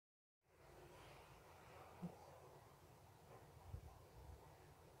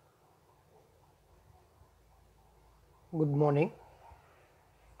Good morning.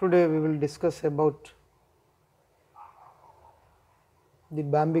 Today we will discuss about the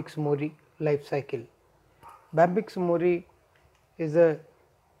Bombyx mori life cycle. Bombyx mori is a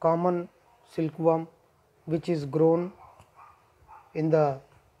common silkworm which is grown in the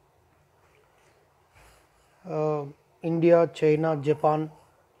India, China, Japan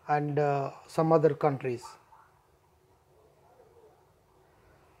and some other countries.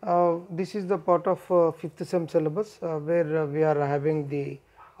 This is the part of 5th sem syllabus where we are having the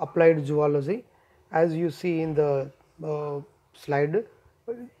applied zoology. As you see in the slide,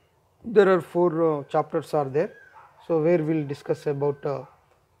 there are 4 chapters are there. So, where we will discuss about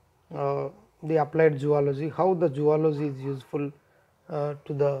the applied zoology, how the zoology is useful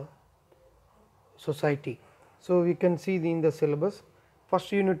to the society. So, we can see in the syllabus,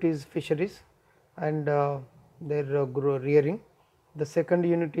 first unit is fisheries and their rearing. The second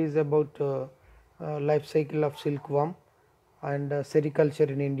unit is about life cycle of silkworm and sericulture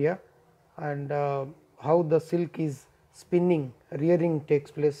in India, and how the silk is spinning, rearing takes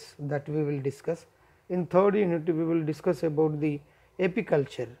place, that we will discuss. In third unit we will discuss about the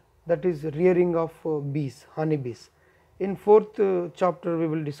apiculture, that is rearing of bees, honey bees. In fourth chapter we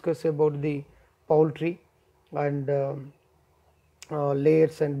will discuss about the poultry and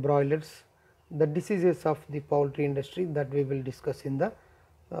layers and broilers, the diseases of the poultry industry, that we will discuss in the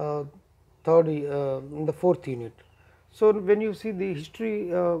in the fourth unit. So, when you see the history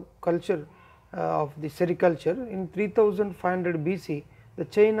culture of the sericulture, in 3500 BC, the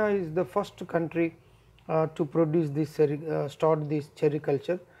China is the first country to produce this start this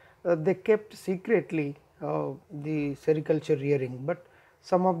sericulture. They kept secretly the sericulture rearing, but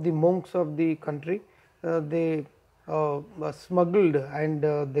some of the monks of the country they smuggled and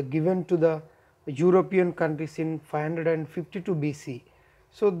they given to the European countries in 552 BC.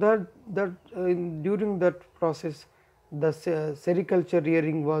 So, during that process the sericulture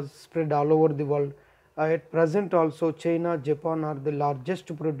rearing was spread all over the world. At present also China, Japan are the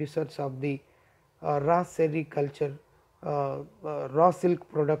largest producers of the raw sericulture, raw silk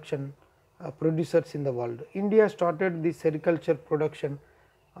production producers in the world. India started the sericulture production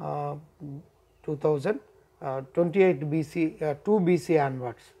 2028 BC, 2 BC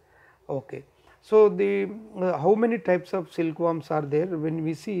onwards. Okay. So, the how many types of silkworms are there? When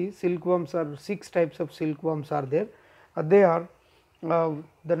we see silkworms are 6 types of silkworms are there. They are the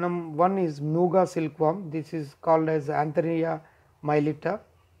one is Muga silkworm, this is called as Antheria mylitta,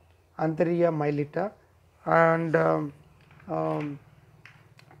 and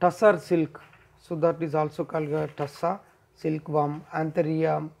tussar silk. So, that is also called tussa silkworm.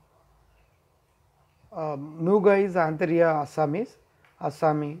 Antheria Muga is Antheria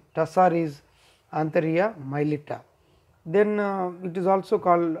Assami, tussar is Antheria mylitta. Then it is also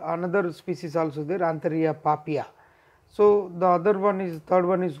called another species also there, Antheria papia. So, the other one is third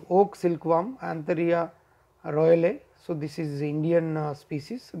one is oak silkworm, Antheria royale. So, this is Indian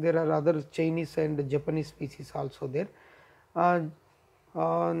species. There are other Chinese and Japanese species also there.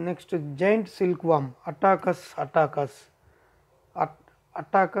 Next giant silkworm, Attacus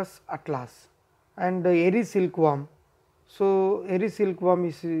atlas, and airy silkworm. So, airy silkworm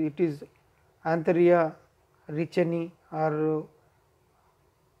is Antheria richeni or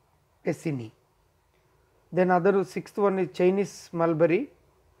Pessini. Then other sixth one is Chinese mulberry,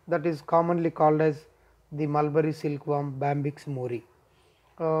 that is commonly called as the mulberry silkworm, Bombyx mori.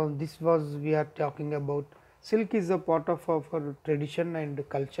 This was we are talking about. Silk is a part of our tradition and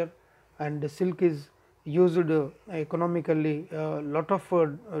culture, and silk is used economically. Lot of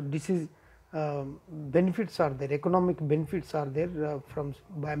disease benefits are there, economic benefits are there from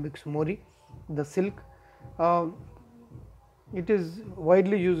Bombyx mori. The silk it is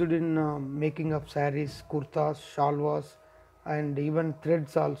widely used in making of saris, kurtas, shalwas, and even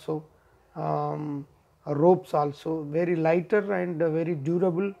threads also, ropes also. Very lighter and very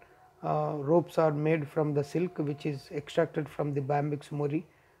durable ropes are made from the silk, which is extracted from the Bombyx mori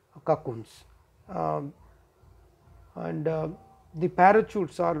cocoons. And the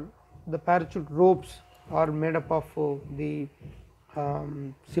parachute ropes are made up of the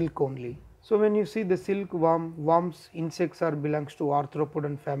silk only. So, when you see the silk worms, insects are belongs to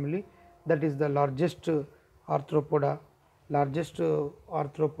arthropoda family, that is the largest arthropoda. Largest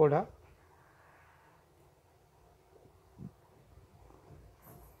phylum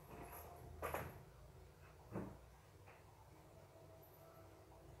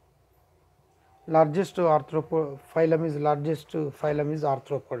is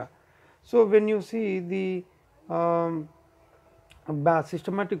arthropoda. So, when you see the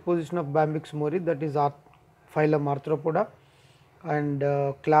systematic position of Bombyx mori, that is phylum arthropoda and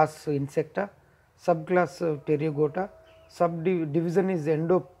class insecta, subclass pteriogota, subdivision is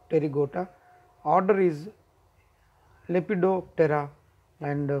Endopterygota, order is Lepidoptera,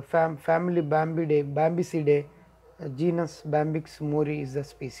 and family Bambicidae, genus Bombyx mori is the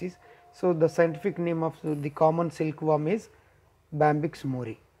species. So, the scientific name of the common silkworm is Bombyx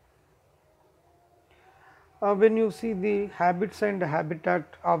mori. When you see the habits and habitat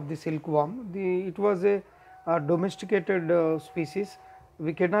of the silkworm, it was a domesticated species.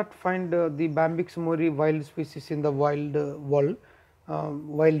 We cannot find the Bombyx mori wild species in the wild world,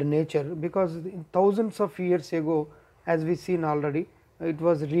 wild nature, because thousands of years ago, as we seen already, it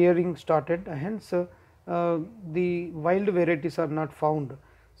was rearing started, hence the wild varieties are not found.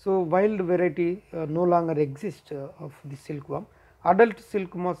 So, wild variety no longer exists of the silkworm. Adult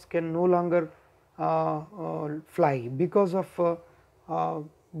silkworms can no longer fly because of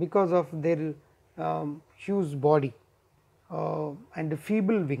their huge body and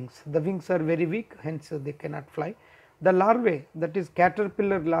feeble wings. The wings are very weak, hence they cannot fly. The larvae, that is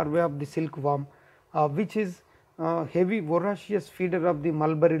caterpillar larvae of the silkworm, which is heavy voracious feeder of the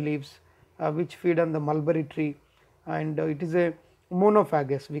mulberry leaves, which feed on the mulberry tree, and it is a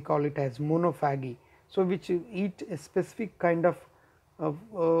monophagous, we call it as monophagy. So, which eat a specific kind of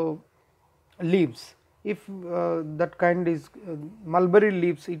leaves. If that kind is mulberry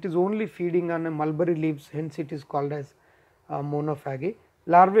leaves, it is only feeding on a mulberry leaves, hence it is called as monophagy.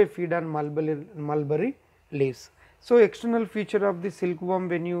 Larvae feed on mulberry leaves. So, external feature of the silkworm,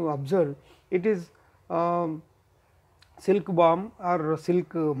 when you observe, it is silkworm or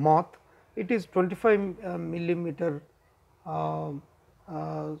silk moth. It is 25 millimeter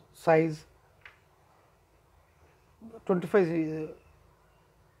size, 25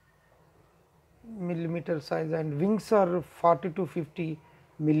 millimeter size, and wings are 40 to 50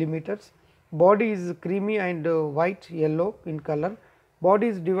 millimeters. Body is creamy and white yellow in color. Body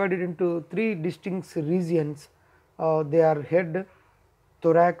is divided into 3 distinct regions. They are head,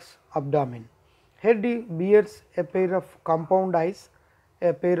 thorax, abdomen. Head bears a pair of compound eyes,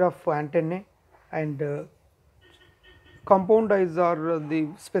 a pair of antennae, and compound eyes are the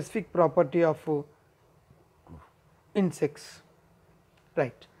specific property of insects,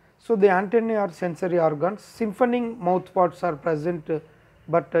 right. So, the antennae are sensory organs, symphoning mouthparts are present,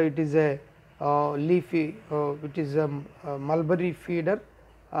 but it is a leafy, it is a mulberry feeder,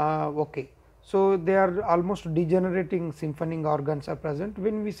 okay. So, they are almost degenerating symphoning organs are present.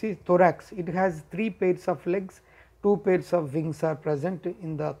 When we see thorax, it has 3 pairs of legs, 2 pairs of wings are present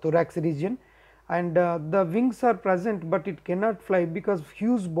in the thorax region, and the wings are present, but it cannot fly because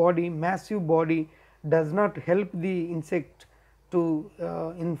huge body, massive body does not help the insect to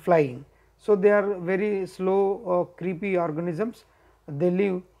in flying. So, they are very slow creepy organisms. They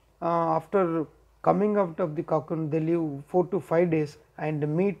live after coming out of the cocoon, they live 4 to 5 days, and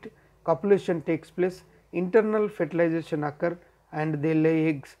meat copulation takes place, internal fertilization occur, and they lay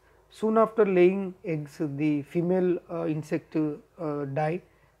eggs. Soon after laying eggs, the female insect die,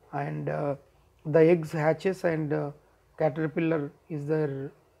 and the eggs hatches, and caterpillar is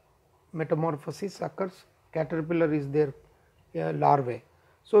their metamorphosis occurs, caterpillar is their larvae.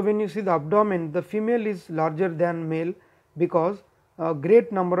 So, when you see the abdomen, the female is larger than male because a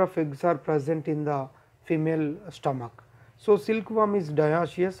great number of eggs are present in the female stomach. So, silkworm is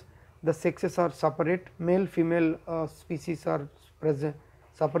dioecious, the sexes are separate, male female species are present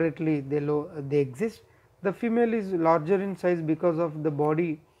separately, they exist. The female is larger in size because of the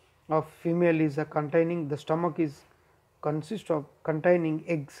body of female is containing, the stomach is consists of containing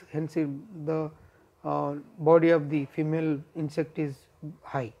eggs, hence the body of the female insect is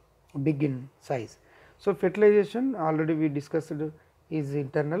high, big in size. So, fertilization already we discussed is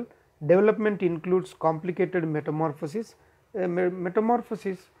internal. Development includes complicated metamorphosis.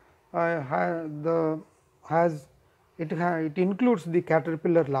 Metamorphosis it includes the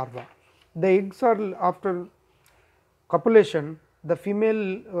caterpillar larva. The eggs are after copulation, the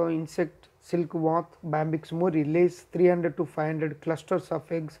female insect silk moth Bombyx mori lays 300 to 500 clusters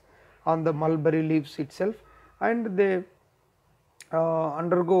of eggs on the mulberry leaves itself, and they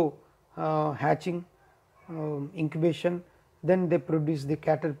undergo hatching, incubation, then they produce the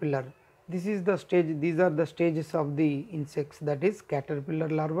caterpillar. This is the stage, these are the stages of the insects, that is caterpillar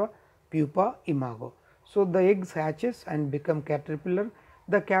larva, pupa, imago. So, the eggs hatches and become caterpillar.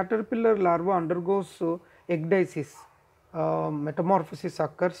 The caterpillar larva undergoes ecdysis, metamorphosis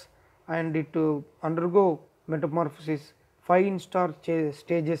occurs, and it undergo metamorphosis, 5 instar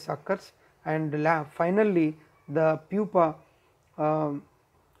stages occurs, and finally the pupa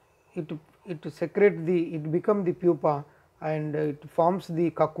it secrete the, it become the pupa, and it forms the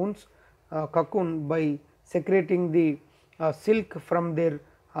cocoons, cocoon by secreting the silk from their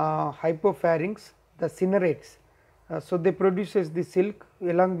hypopharynx, the cinerrates, So they produces the silk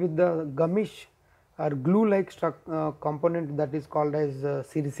along with the gummish or glue like component that is called as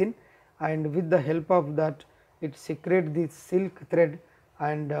sericin, and with the help of that it secrete the silk thread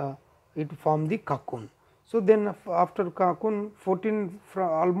and it form the cocoon. So then after cocoon 14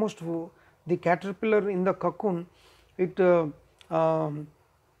 almost the caterpillar in the cocoon, it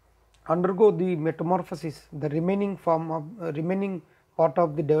undergo the metamorphosis, the remaining form of remaining part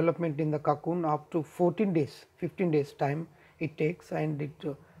of the development in the cocoon up to 14 days 15 days time it takes, and it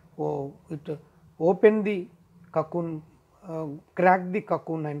open the cocoon, crack the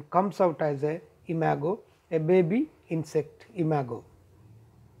cocoon and comes out as a imago, a baby insect imago.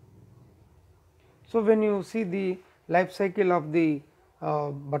 So, when you see the life cycle of the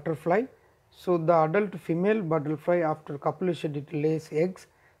butterfly, so the adult female butterfly after copulation it lays eggs,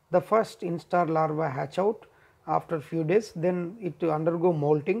 the first instar larva hatch out after few days, then it undergo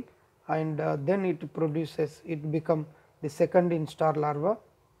molting, and then it produces, it become the second instar larva,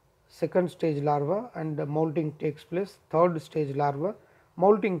 second stage larva, and molting takes place, third stage larva,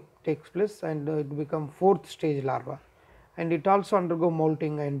 molting takes place, and it become fourth stage larva, and it also undergo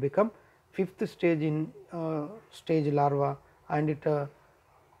molting and become fifth stage in stage larva, and it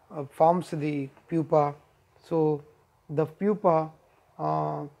forms the pupa. So, the pupa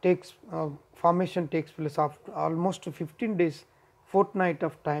takes formation takes place after almost 15 days, fortnight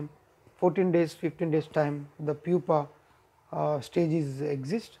of time, 14 days 15 days time the pupa stages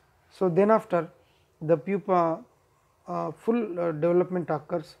exist. So, then after the pupa full development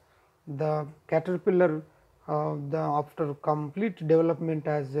occurs, the caterpillar the after complete development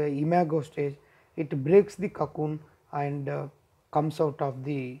as a imago stage, it breaks the cocoon and comes out of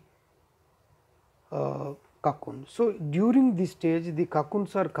the cocoon. So, during this stage the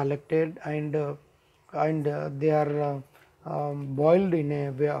cocoons are collected and they are boiled in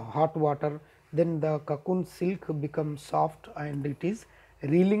a hot water, then the cocoon silk becomes soft and it is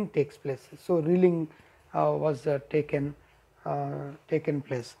reeling takes place. So, reeling was taken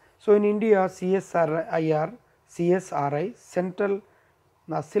place. So, in India CSRI Central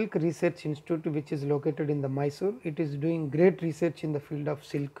Silk Research Institute, which is located in the Mysore, it is doing great research in the field of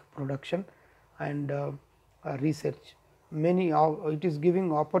silk production and research. Many it is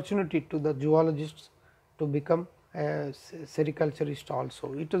giving opportunity to the zoologists to become a sericulturist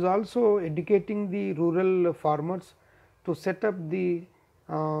also. It is also educating the rural farmers to set up the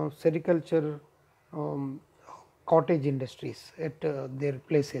sericulture cottage industries at their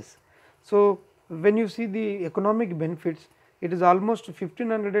places. So, when you see the economic benefits, it is almost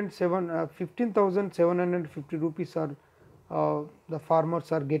 15,750 rupees are the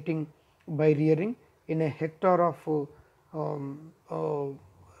farmers are getting by rearing in a hectare of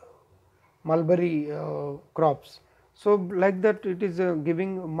mulberry crops. So, like that it is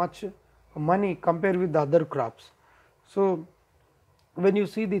giving much money compared with the other crops. So, when you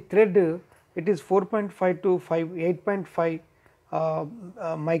see the thread, it is 4.5 to 8.5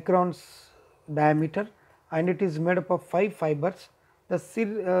 microns diameter, and it is made up of 5 fibers. The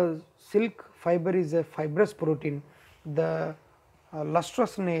silk fiber is a fibrous protein. The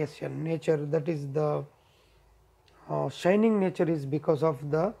lustrous nature, that is the shining nature, is because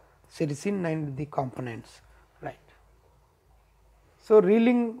of the sericin and the components, right. So,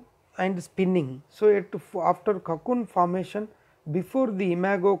 reeling and spinning. So, after cocoon formation, before the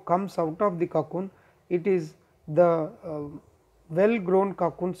imago comes out of the cocoon, it is the well grown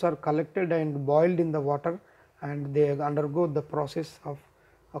cocoons are collected and boiled in the water, and they undergo the process of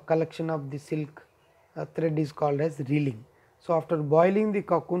collection of the silk thread is called as reeling. So, after boiling, the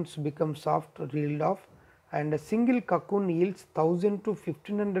cocoons become soft, reeled off, and a single cocoon yields 1000 to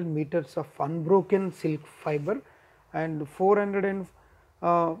 1500 meters of unbroken silk fiber, and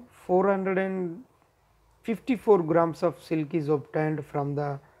 454 grams of silk is obtained from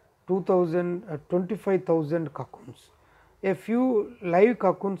the 25,000 cocoons. A few live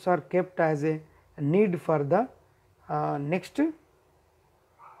cocoons are kept as a need for the next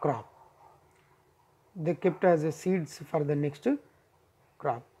crop. They kept as a seeds for the next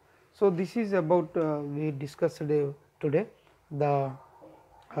crop. So, this is about we discussed today the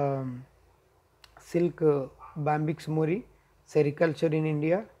silk Bombyx mori, sericulture in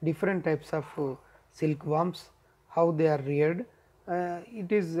India, different types of silkworms, how they are reared.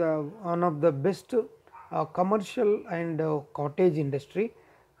 It is one of the best commercial and cottage industry,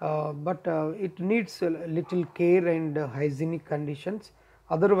 but it needs a little care and hygienic conditions,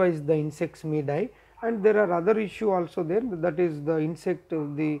 otherwise the insects may die. And there are other issue also there, that is the insect,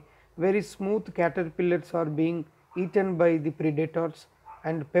 the very smooth caterpillars are being eaten by the predators,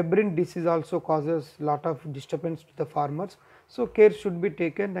 and pebrine disease also causes lot of disturbance to the farmers. So, care should be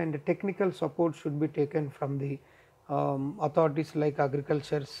taken and technical support should be taken from the authorities like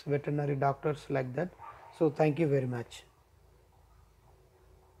agriculture's veterinary doctors like that. So thank you very much.